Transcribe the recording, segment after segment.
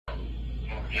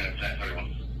Yeah,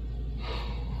 1031.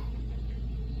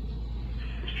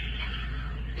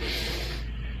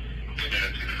 Yeah,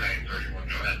 31.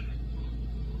 Go ahead.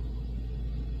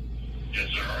 Yes,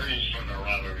 sir. Already starting to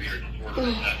arrive over here at the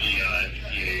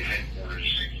FCA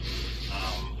headquarters.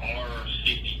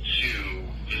 R62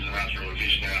 is around your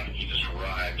location now. He just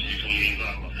arrived. You can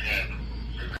liaison with him.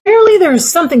 Apparently there's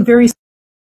something very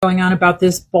going on about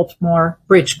this Baltimore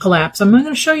bridge collapse. I'm going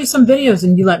to show you some videos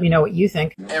and you let me know what you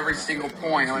think. Every single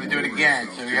point. I'm going to do it again.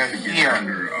 So we have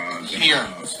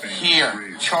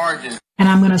here, charges. And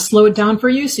I'm going to slow it down for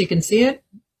you so you can see it.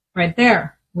 Right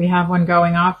there. We have one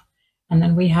going off. And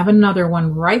then we have another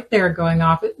one right there going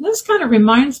off. This kind of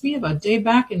reminds me of a day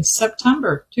back in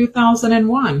September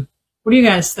 2001. What do you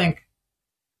guys think?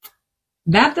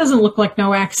 That doesn't look like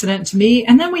no accident to me.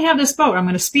 And then we have this boat. I'm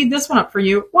going to speed this one up for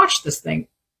you. Watch this thing.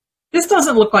 This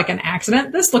doesn't look like an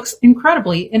accident. This looks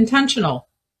incredibly intentional.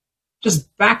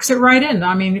 Just backs it right in.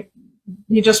 I mean,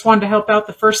 he just wanted to help out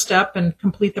the first step and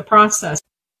complete the process.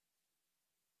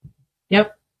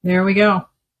 Yep, there we go.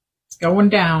 It's going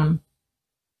down.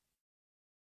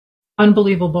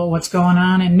 Unbelievable what's going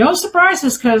on. And no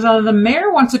surprises because the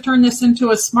mayor wants to turn this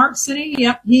into a smart city.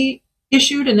 Yep, he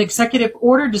issued an executive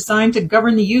order designed to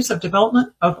govern the use of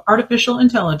development of artificial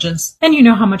intelligence. And you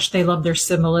know how much they love their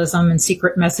symbolism and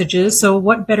secret messages. So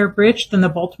what better bridge than the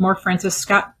Baltimore Francis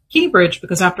Scott Key Bridge?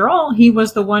 Because after all, he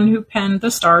was the one who penned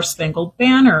the Star-Spangled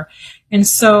Banner. And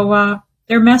so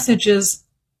their message is,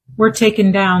 we're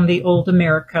taking down the old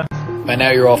America. By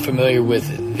now you're all familiar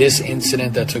with this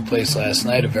incident that took place last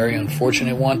night, a very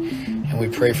unfortunate one, and we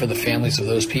pray for the families of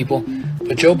those people.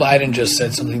 But Joe Biden just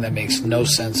said something that makes no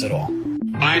sense at all.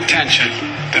 My intention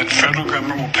that the federal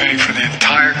government will pay for the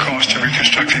entire cost of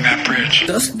reconstructing that bridge.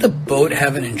 Doesn't the boat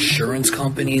have an insurance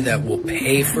company that will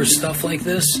pay for stuff like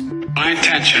this? My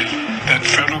intention that the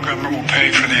federal government will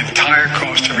pay for the entire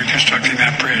cost of reconstructing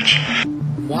that bridge.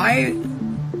 Why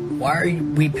are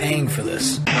we paying for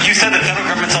this? You said the federal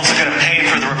government's also going to pay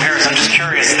for the repairs. I'm just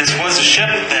curious. This was a ship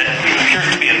that appears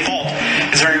to be at fault.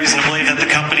 Is there any reason to believe that the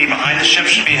company behind the ship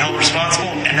should be held responsible?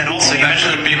 And then also, you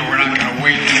mentioned people, we're not going to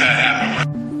wait till that happens.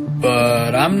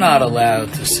 But I'm not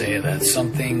allowed to say that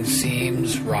something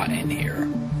seems rotten here.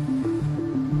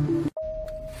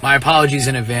 My apologies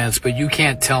in advance, but you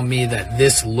can't tell me that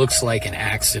this looks like an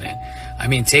accident. I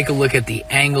mean, take a look at the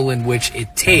angle in which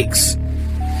it takes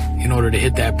in order to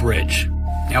hit that bridge.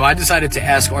 Now, I decided to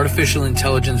ask artificial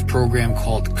intelligence program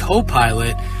called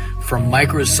Copilot from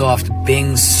Microsoft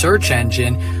Bing's search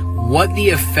engine what the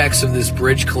effects of this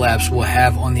bridge collapse will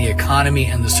have on the economy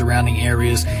and the surrounding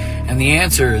areas. And the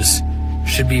answers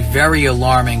should be very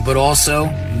alarming, but also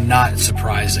not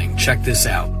surprising. Check this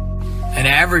out. An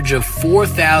average of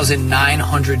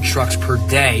 4,900 trucks per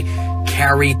day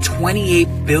carry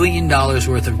 $28 billion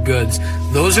worth of goods.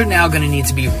 Those are now going to need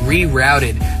to be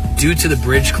rerouted due to the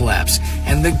bridge collapse.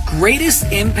 And the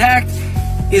greatest impact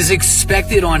is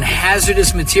expected on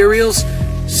hazardous materials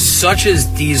such as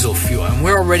diesel fuel. And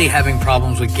we're already having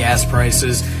problems with gas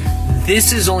prices.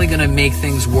 This is only going to make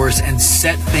things worse and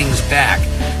set things back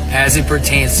as it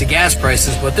pertains to gas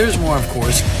prices. But there's more, of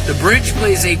course. The bridge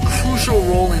plays a crucial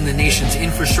role in the nation's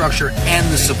infrastructure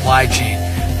and the supply chain.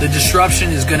 The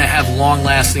disruption is going to have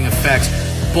long-lasting effects.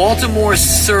 Baltimore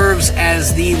serves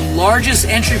as the largest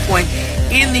entry point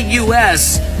in the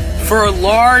U.S. for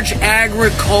large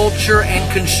agriculture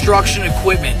and construction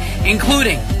equipment,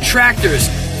 including tractors,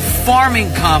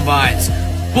 farming combines,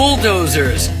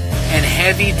 bulldozers, and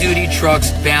heavy-duty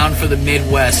trucks bound for the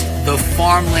Midwest, the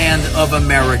farmland of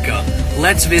America.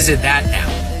 Let's visit that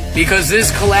now, because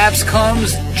this collapse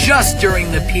comes just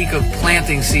during the peak of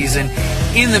planting season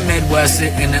in the Midwest,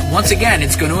 and once again,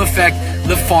 it's going to affect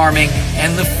the farming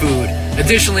and the food.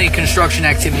 Additionally, construction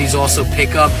activities also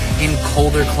pick up in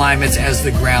colder climates as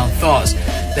the ground thaws.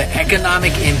 The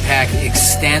economic impact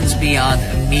extends beyond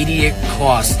immediate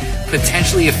costs,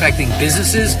 potentially affecting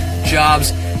businesses,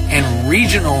 jobs, and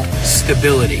regional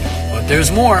stability. But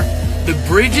there's more. The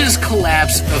bridge's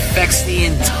collapse affects the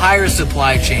entire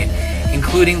supply chain,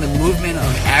 including the movement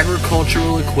of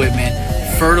agricultural equipment,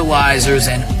 fertilizers,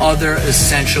 and other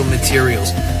essential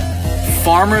materials.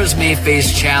 Farmers may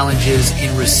face challenges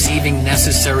in receiving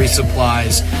necessary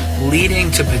supplies,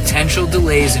 leading to potential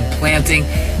delays in planting,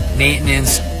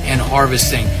 maintenance, and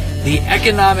harvesting. The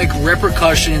economic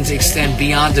repercussions extend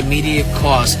beyond immediate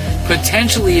costs,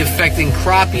 potentially affecting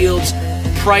crop yields,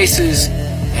 prices,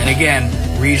 and again,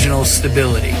 regional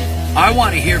stability. I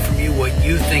want to hear from you what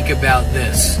you think about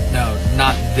this. No,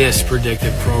 not this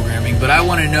predictive programming, but I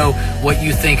want to know what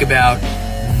you think about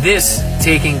this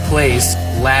taking place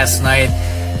last night.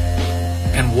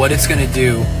 and what it's going to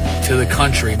do to the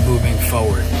country moving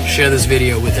forward. Share this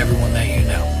video with everyone that you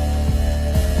know.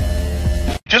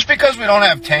 Just because we don't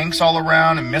have tanks all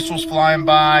around and missiles flying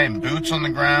by and boots on the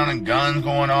ground and guns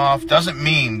going off doesn't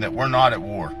mean that we're not at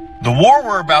war. The war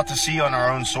we're about to see on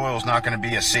our own soil is not going to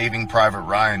be a Saving Private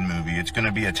Ryan movie. It's going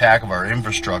to be an attack of our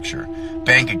infrastructure,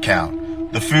 bank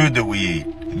account, the food that we eat.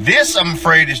 This, I'm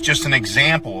afraid, is just an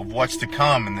example of what's to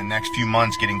come in the next few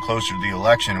months getting closer to the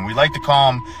election. And we like to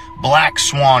call them black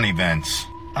swan events.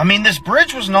 I mean, this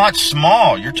bridge was not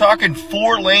small. You're talking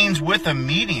 4 lanes with a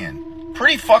median.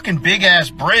 Pretty fucking big-ass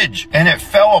bridge. And it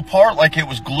fell apart like it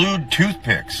was glued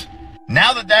toothpicks.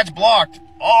 Now that that's blocked,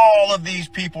 all of these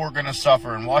people are going to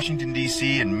suffer in Washington,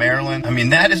 D.C. and Maryland. I mean,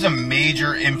 that is a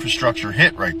major infrastructure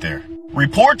hit right there.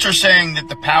 Reports are saying that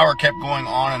the power kept going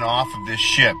on and off of this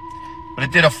ship, but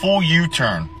it did a full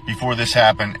U-turn before this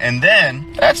happened. And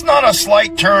then, that's not a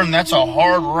slight turn, that's a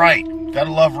hard right.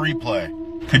 Gotta love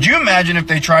replay. Could you imagine if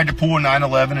they tried to pull a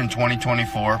 9/11 in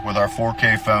 2024 with our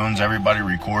 4K phones, everybody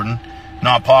recording?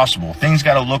 Not possible. Things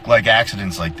gotta look like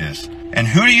accidents like this. And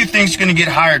who do you think's gonna get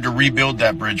hired to rebuild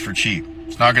that bridge for cheap?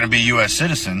 It's not going to be U.S.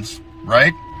 citizens,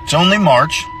 right? It's only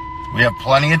March. We have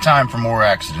plenty of time for more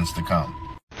accidents to come.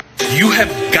 You have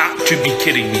got to be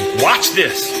kidding me. Watch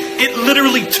this. It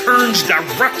literally turns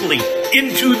directly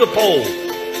into the pole.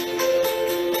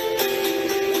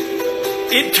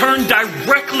 It turned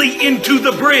directly into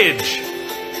the bridge.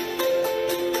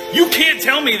 You can't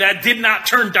tell me that did not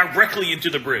turn directly into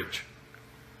the bridge.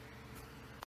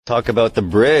 Talk about the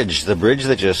bridge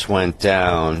that just went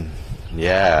down.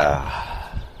 Yeah.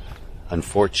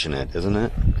 Unfortunate, isn't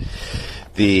it?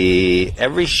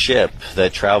 Every ship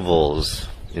that travels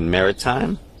in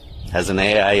maritime has an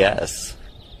AIS.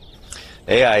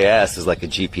 AIS is like a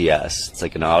GPS. It's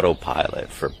like an autopilot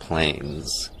for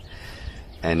planes.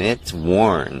 And it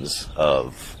warns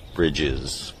of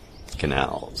bridges,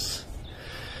 canals,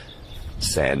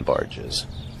 sand barges,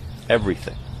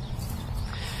 everything.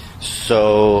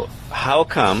 So how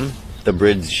come the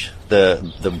bridge,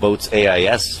 the boat's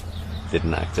AIS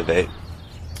didn't activate?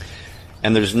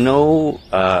 And there's no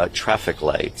traffic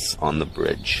lights on the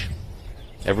bridge.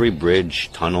 Every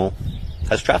bridge tunnel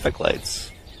has traffic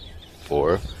lights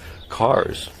for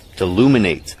cars to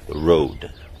illuminate the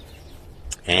road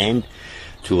and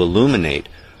to illuminate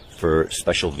for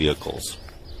special vehicles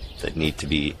that need to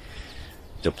be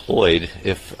deployed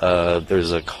if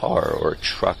there's a car or a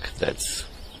truck that's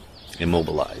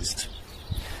immobilized.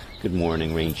 Good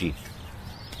morning, Rangy.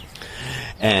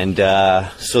 And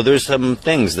so there's some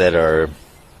things that are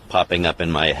popping up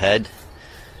in my head,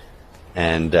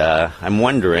 and I'm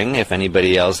wondering if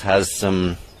anybody else has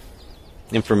some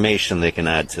information they can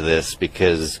add to this,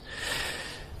 because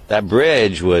that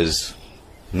bridge was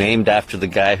named after the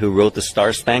guy who wrote the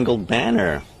Star-Spangled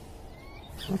Banner.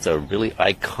 That's a really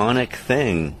iconic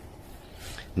thing,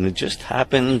 and it just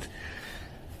happened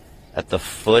at the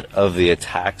foot of the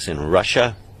attacks in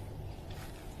Russia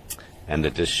and the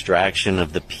distraction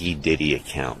of the P. Diddy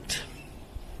account.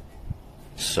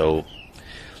 So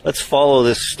let's follow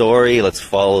this story, let's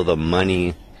follow the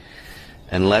money,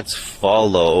 and let's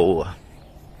follow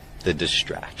the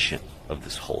distraction of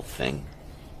this whole thing.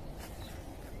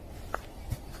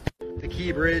 The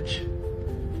Key Bridge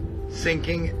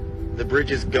sinking, the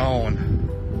bridge is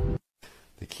gone.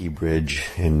 The Key Bridge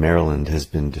in Maryland has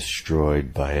been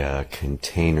destroyed by a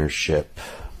container ship.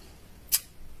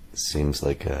 It seems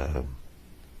like a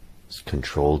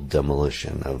controlled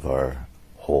demolition of our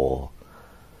whole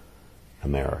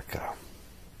America.